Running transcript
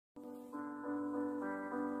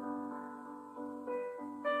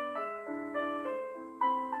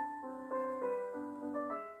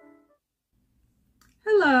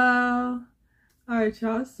Alright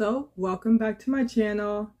y'all, so welcome back to my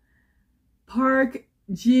channel. Park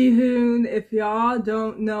Jihoon. If y'all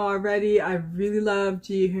don't know already, I really love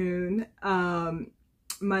Jihoon.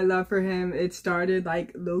 My love for him, it started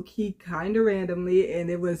like low-key kind of randomly,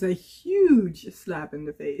 and it was a huge slap in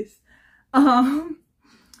the face. Yeah,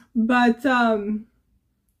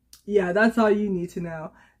 that's all you need to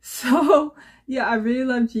know. So yeah, I really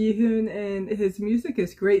love Jihoon, and his music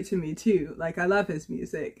is great to me too. Like, I love his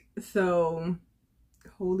music. So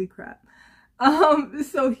holy crap.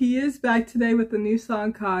 So he is back today with a new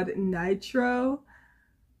song called Nitro.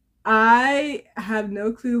 I have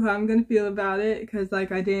no clue how I'm gonna feel about it, because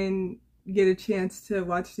like I didn't get a chance to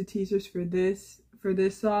watch the teasers for this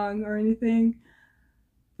song or anything.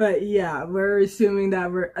 But yeah, we're assuming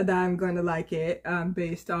that I'm going to like it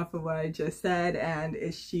based off of what I just said, and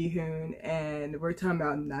it's Jihoon, and we're talking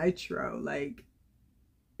about Nitro. Like,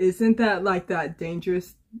 isn't that like that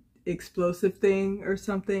dangerous explosive thing or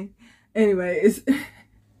something? Anyways,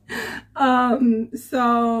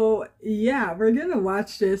 so yeah, we're gonna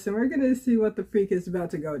watch this and we're gonna see what the freak is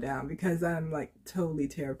about to go down, because I'm like totally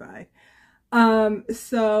terrified.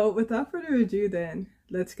 So without further ado, then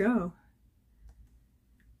let's go.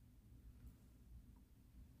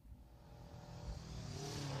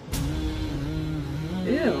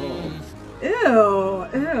 Ew. Ew.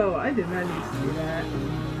 Ew. I did not need to see that.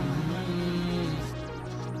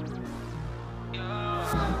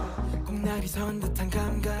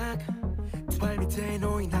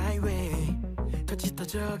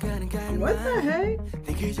 What the heck?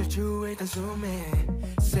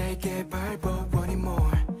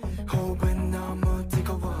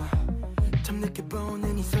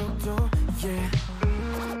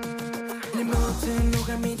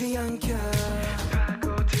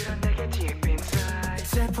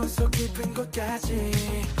 속 깊은 곳까지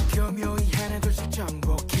교묘히 하나둘씩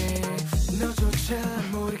정복해 너조차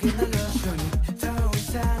모르게 날려주니 더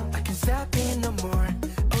이상 I can't stop it no more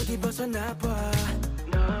어디 벗어나봐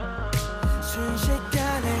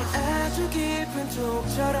순식간에 아주 깊은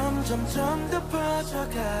족처럼 점점 더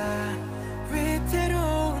퍼져가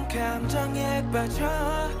위태로운 감정에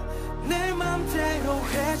빠져 내 맘대로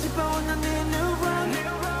헤집어 난 네 누런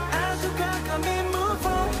아주 가까이 move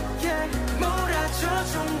on yeah 몰아쳐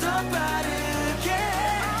좀 더 빠르게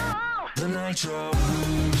The Nitro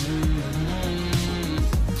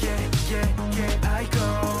Yeah yeah yeah I go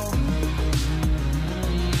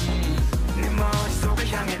네 머릿속을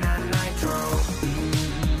향해 난 Nitro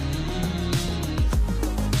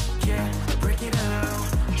Yeah break it out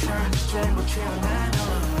절대 못 채워나 넌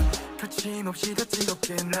거침없이 더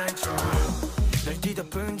뜨겁게 Nitro 널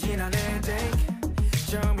뒤덮은 지난 headache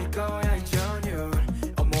처음일 거야 이 전율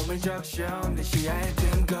온몸을 적셔 내 시야에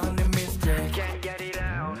든 건 내 mistake Can't get it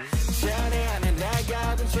out 자네 안에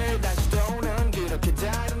나가던 채 다시 또는 그렇게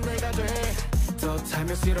다른 내가 돼더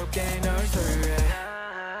탐욕스럽게 널 설레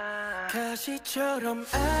가시처럼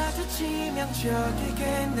아주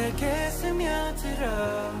치명적이게 내게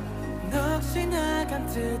스며들어 넋이 나간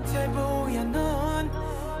듯해 보여 넌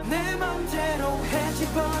내 맘대로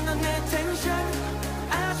헤집어 넌 내 텐션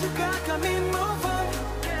아주 가까이 move on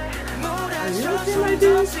Are you okay, my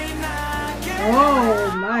dude?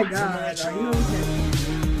 Oh my god, are you okay?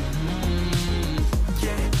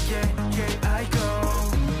 Yeah, yeah, yeah, I go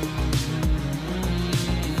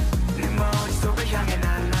내 머릿속을 향해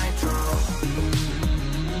난 Nitro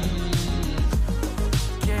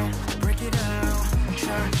Yeah, break it out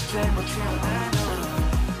절대 못 채워나 넌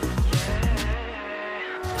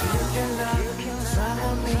You can love,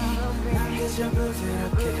 swallow me 난 그저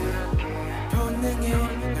부드럽게 본능에 날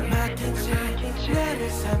맡긴 채 나를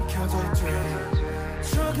삼켜도 돼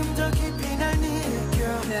조금 더 깊이 날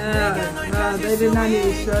느껴 내가 널 가질 수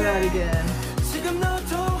있게 지금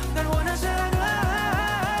너도 날 원하잖아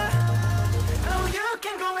Oh you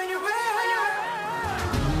can go anywhere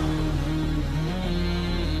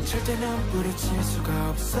절대 넌 뿌리칠 수가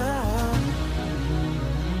없어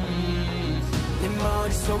네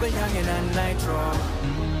머릿속을 향해 난 Nitro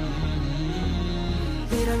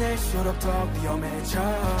밀어낼수록 더 위험해져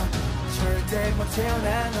절대 못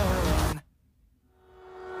태어나 넌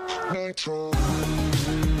Nitro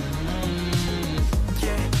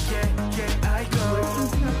Yeah, yeah, yeah, I go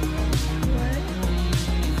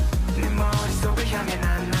내 머릿속을 향해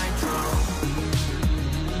난 Nitro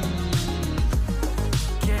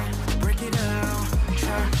Yeah, break it out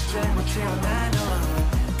절대 못 태어나 넌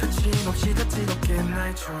거침없이 더 뜨겁게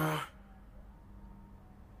Nitro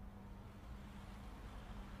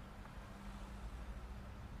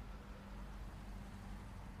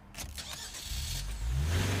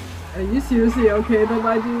Are you seriously okay though,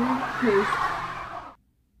 my dude? 'Cause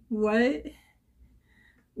what?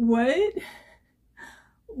 What?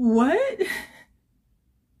 What?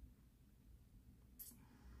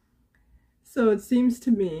 So it seems to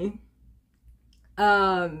me,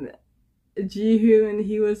 Jihoon,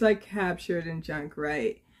 he was like captured in junk,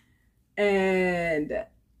 right? And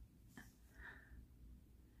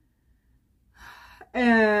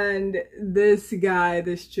this guy,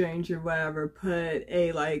 this stranger, whatever, put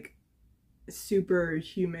a like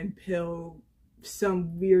superhuman pill,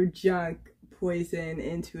 some weird junk poison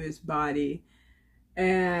into his body.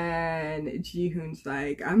 And Jihoon's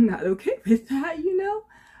like, I'm not okay with that, you know?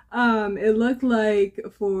 It looked like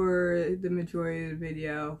for the majority of the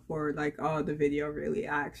video, for like all the video really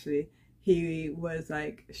actually, he was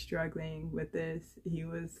like struggling with this.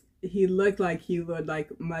 He looked like he would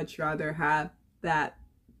like much rather have that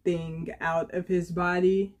thing out of his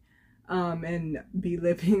body and be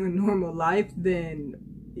living a normal life than,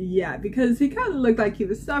 yeah, because he kind of looked like he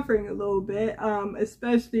was suffering a little bit,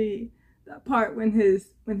 especially that part when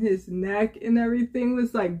his neck and everything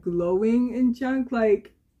was like glowing in junk.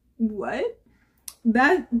 Like, what?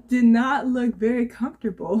 That did not look very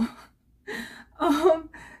comfortable.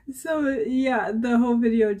 So yeah, the whole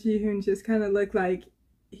video, Jihoon just kind of looked like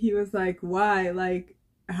he was like, why? Like,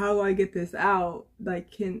 how do I get this out?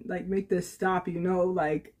 Like, can like make this stop, you know?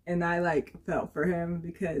 Like, and I like felt for him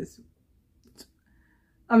because,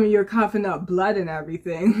 I mean, you're coughing up blood and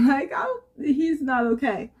everything. Like, he's not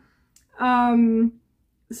okay.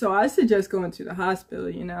 So I suggest going to the hospital,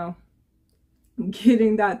 you know,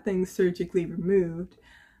 getting that thing surgically removed.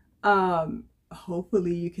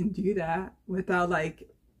 Hopefully you can do that without like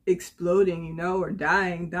exploding, you know, or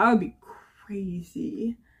dying. That would be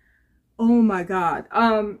crazy. Oh my God.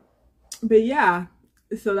 But yeah,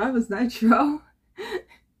 so that was Nitro.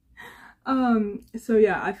 So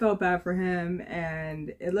yeah, I felt bad for him,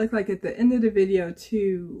 and it looked like at the end of the video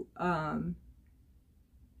too,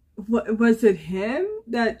 what was it, him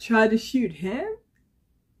that tried to shoot him?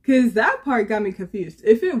 Because that part got me confused.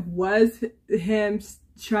 If it was him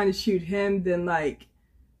trying to shoot him, then like,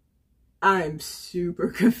 I'm super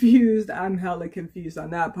confused. I'm hella confused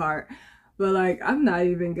on that part. But like, I'm not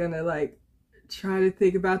even gonna like try to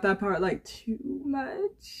think about that part like too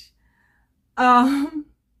much.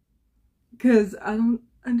 Because I don't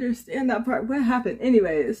understand that part. What happened?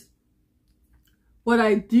 Anyways, what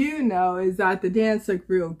I do know is that the dance looked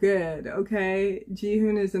real good, okay?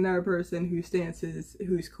 Jihoon is another person whose dances,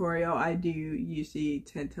 whose choreo I do usually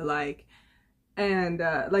tend to like. And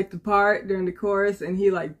like the part during the chorus, and he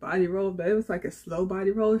like body rolled, but it was like a slow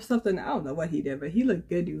body roll or something. I don't know what he did, but he looked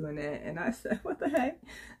good doing it. And I said, what the heck?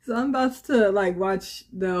 So I'm about to like watch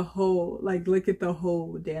the whole, like look at the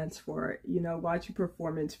whole dance for it, you know, watch a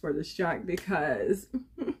performance for this track, because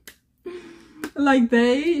like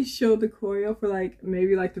they showed the choreo for like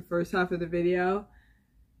maybe like the first half of the video,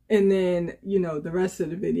 and then, you know, the rest of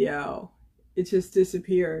the video, it just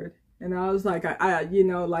disappeared. And I was like, I you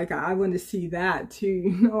know, like, I want to see that too.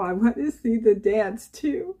 You know, I want to see the dance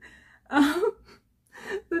too. But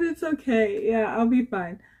it's okay. Yeah, I'll be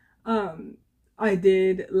fine. I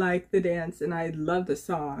did like the dance, and I love the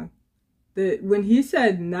song. When he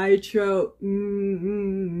said Nitro,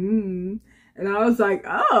 and I was like,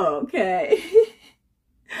 oh, okay.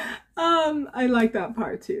 I like that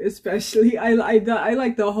part too, especially. I like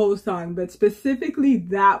the whole song, but specifically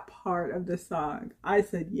that part of the song, I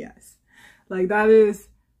said yes. Like, that is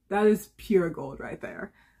pure gold right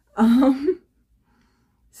there.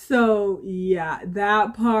 So yeah,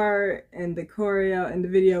 that part and the choreo and the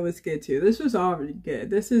video was good too. This was already good.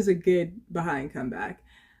 This is a good behind comeback.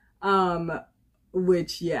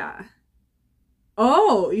 Which, yeah.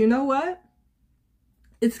 Oh, you know what?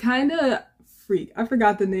 It's kind of Freak. I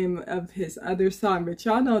forgot the name of his other song, but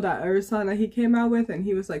y'all know that other song that he came out with, and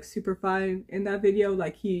he was like super fine in that video.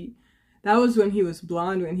 Like, that was when he was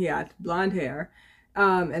blonde, when he had blonde hair.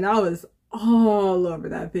 And I was all over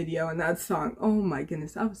that video and that song. Oh my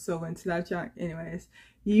goodness, I was so into that junk. Anyways,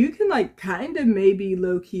 you can like kind of maybe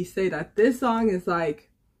low-key say that this song is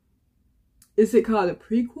like, is it called a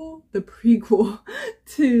prequel? The prequel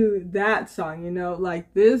to that song, you know?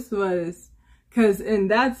 Like, this was, because in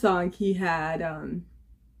that song he had,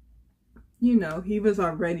 you know, he was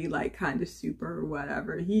already like kind of super or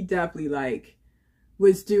whatever. He definitely like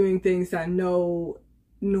was doing things that no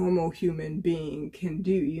normal human being can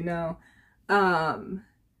do, you know?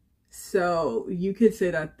 So you could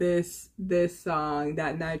say that this song,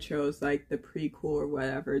 that Nitro, is like the prequel or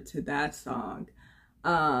whatever to that song.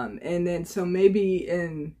 And then so maybe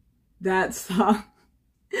in that song,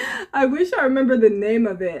 I wish I remember the name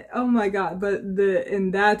of it. Oh my God. But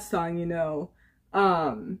in that song, you know,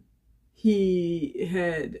 he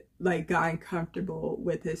had like gotten comfortable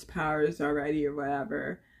with his powers already or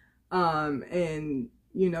whatever, and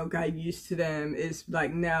you know, got used to them, is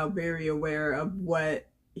like now very aware of what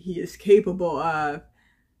he is capable of,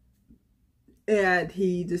 and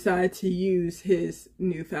he decided to use his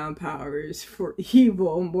newfound powers for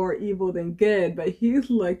evil, more evil than good, but he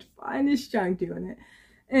looked fine as junk doing it.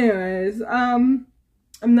 Anyways, I'm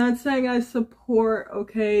not saying I support,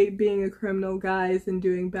 okay, being a criminal, guys, and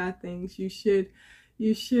doing bad things. You should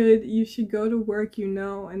go to work, you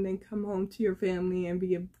know, and then come home to your family and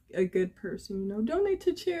be a good person, you know. Donate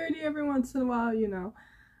to charity every once in a while, you know.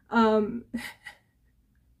 And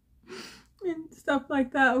stuff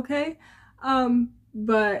like that, okay?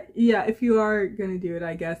 But yeah, if you are gonna do it,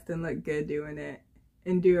 I guess, then look good doing it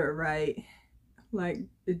and do it right. Like,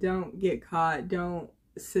 don't get caught, don't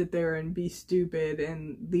sit there and be stupid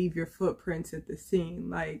and leave your footprints at the scene.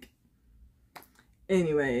 Like,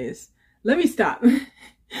 anyways, let me stop.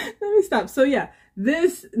 So yeah,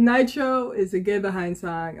 this Nitro is a good behind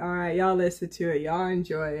song. All right, y'all listen to it, y'all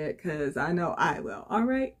enjoy it, because I know I will. All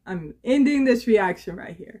right, I'm ending this reaction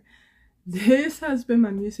right here. This has been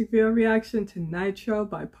my music video reaction to Nitro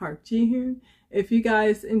by Park Jihoon. If you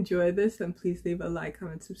guys enjoy this, then please leave a like,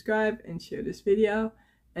 comment, subscribe, and share this video.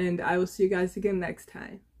 And I will see you guys again next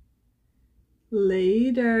time.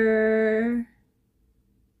 Later.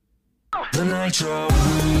 The Nitro.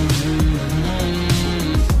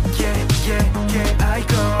 Yeah, I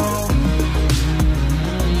go.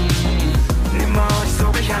 네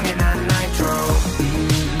머릿속을 향해 난 Nitro.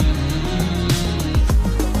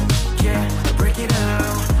 Yeah, break it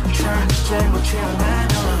out. Turn the table, chill, 난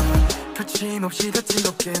거침없이 더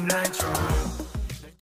뜨겁게 Nitro.